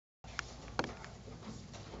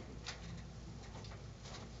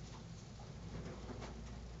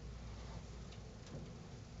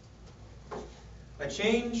A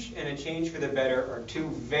change and a change for the better are two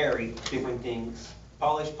very different things.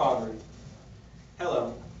 Polished pottery.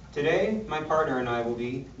 Hello. Today, my partner and I will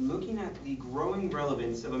be looking at the growing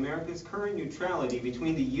relevance of America's current neutrality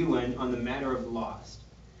between the UN on the matter of lost.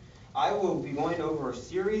 I will be going over a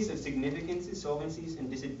series of significances, solvencies, and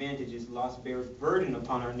disadvantages lost bears burden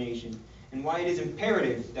upon our nation, and why it is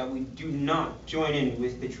imperative that we do not join in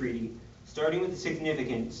with the treaty, starting with the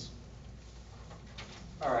significance.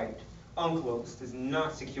 All right. UNCLOS does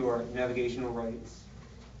not secure navigational rights.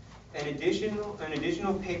 An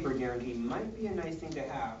additional paper guarantee might be a nice thing to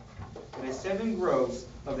have, but as Seven Groves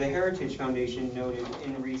of the Heritage Foundation noted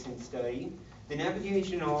in a recent study, the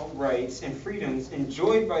navigational rights and freedoms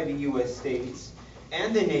enjoyed by the U.S. states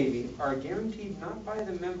and the Navy are guaranteed not by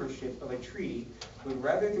the membership of a treaty, but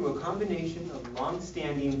rather through a combination of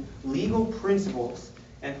long-standing legal principles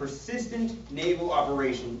and persistent naval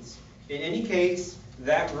operations. In any case,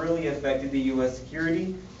 that really affected the U.S.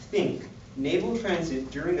 security. Think, naval transit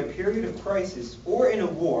during a period of crisis or in a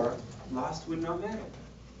war, lost would not matter.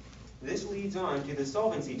 This leads on to the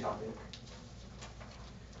solvency topic.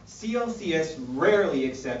 CLCS rarely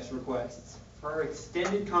accepts requests for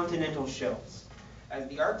extended continental shelves. As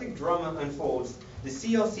the Arctic drama unfolds, the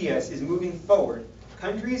CLCS is moving forward.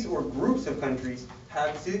 Countries or groups of countries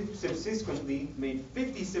have subsequently made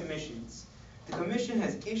 50 submissions. The Commission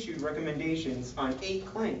has issued recommendations on 8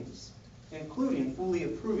 claims, including fully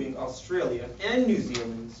approving Australia and New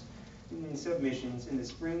Zealand's submissions in the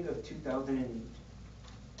spring of 2008,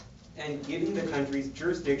 and giving the countries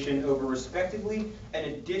jurisdiction over respectively an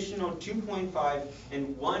additional 2.5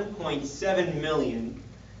 and 1.7 million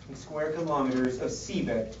square kilometers of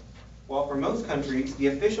seabed, while for most countries the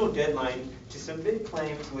official deadline to submit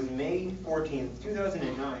claims was May 14,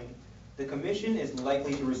 2009. The Commission is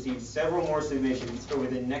likely to receive several more submissions over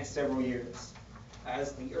the next several years.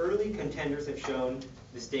 As the early contenders have shown,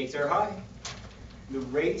 the stakes are high. The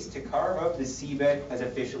race to carve up the seabed has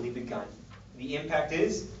officially begun. The impact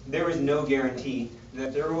is, there is no guarantee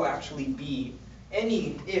that there will actually be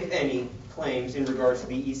any, if any, claims in regards to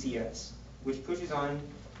the ECS, which pushes on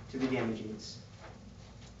to the damages.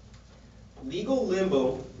 Legal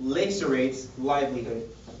limbo lacerates livelihood.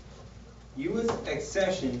 U.S.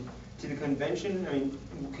 accession to the convention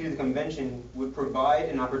would provide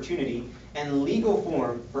an opportunity and legal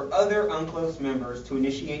form for other UNCLOS members to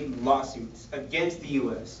initiate lawsuits against the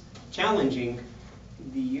U.S., challenging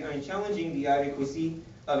the adequacy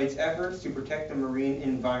of its efforts to protect the marine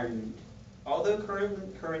environment. Although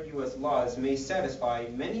current U.S. laws may satisfy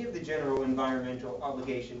many of the general environmental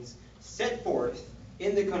obligations set forth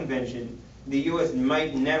in the convention, the U.S.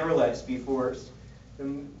 might nevertheless be forced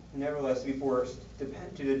to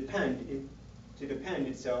defend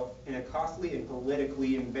itself in a costly and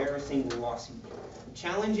politically embarrassing lawsuit,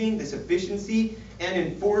 challenging the sufficiency and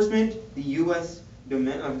enforcement of the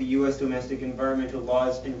U.S. domestic environmental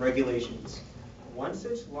laws and regulations. One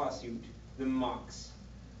such lawsuit, the MOX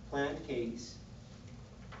plant case.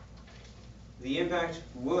 The impact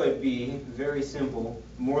would be very simple: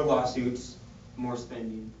 more lawsuits, more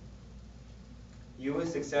spending.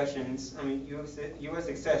 U.S. accessions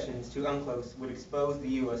to UNCLOS would expose the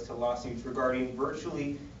U.S. to lawsuits regarding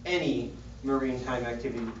virtually any maritime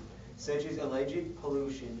activity, such as alleged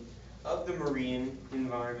pollution of the marine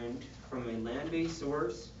environment from a land-based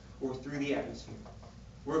source or through the atmosphere.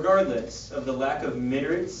 Regardless of the lack of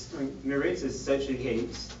merits as such a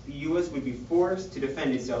case, the U.S. would be forced to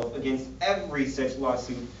defend itself against every such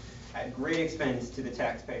lawsuit at great expense to the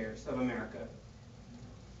taxpayers of America.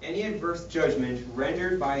 Any adverse judgment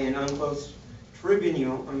rendered by an UNCLOS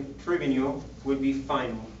tribunal would be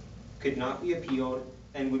final, could not be appealed,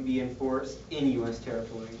 and would be enforced in U.S.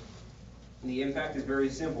 territory. The impact is very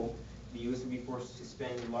simple. The U.S. would be forced to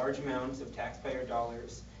spend large amounts of taxpayer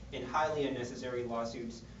dollars in highly unnecessary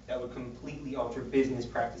lawsuits that would completely alter business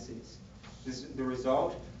practices. The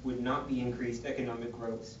result would not be increased economic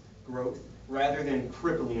growth, rather than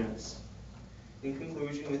crippling us. In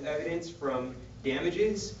conclusion, with evidence from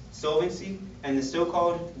damages, solvency, and the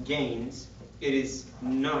so-called gains, it is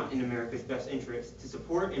not in America's best interest to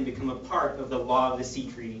support and become a part of the law of the sea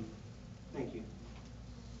treaty. Thank you.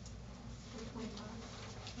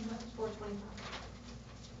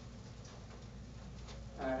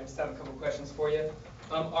 425. I just have a couple questions for you.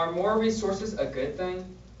 Are more resources a good thing?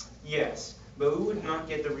 Yes, but we would not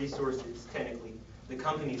get the resources, technically. The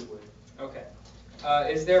companies would. Okay.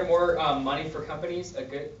 Is there more money for companies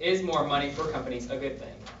is more money for companies a good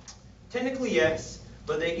thing? Technically, yes,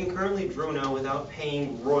 but they can currently drill now without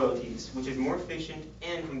paying royalties, which is more efficient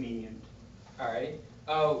and convenient. Alrighty.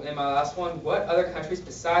 Oh, and my last one, what other countries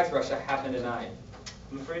besides Russia have been denied?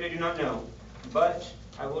 I'm afraid I do not know. but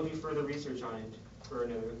I will do further research on it for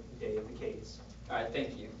another day of the case. All right,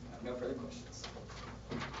 thank you. I have no further questions.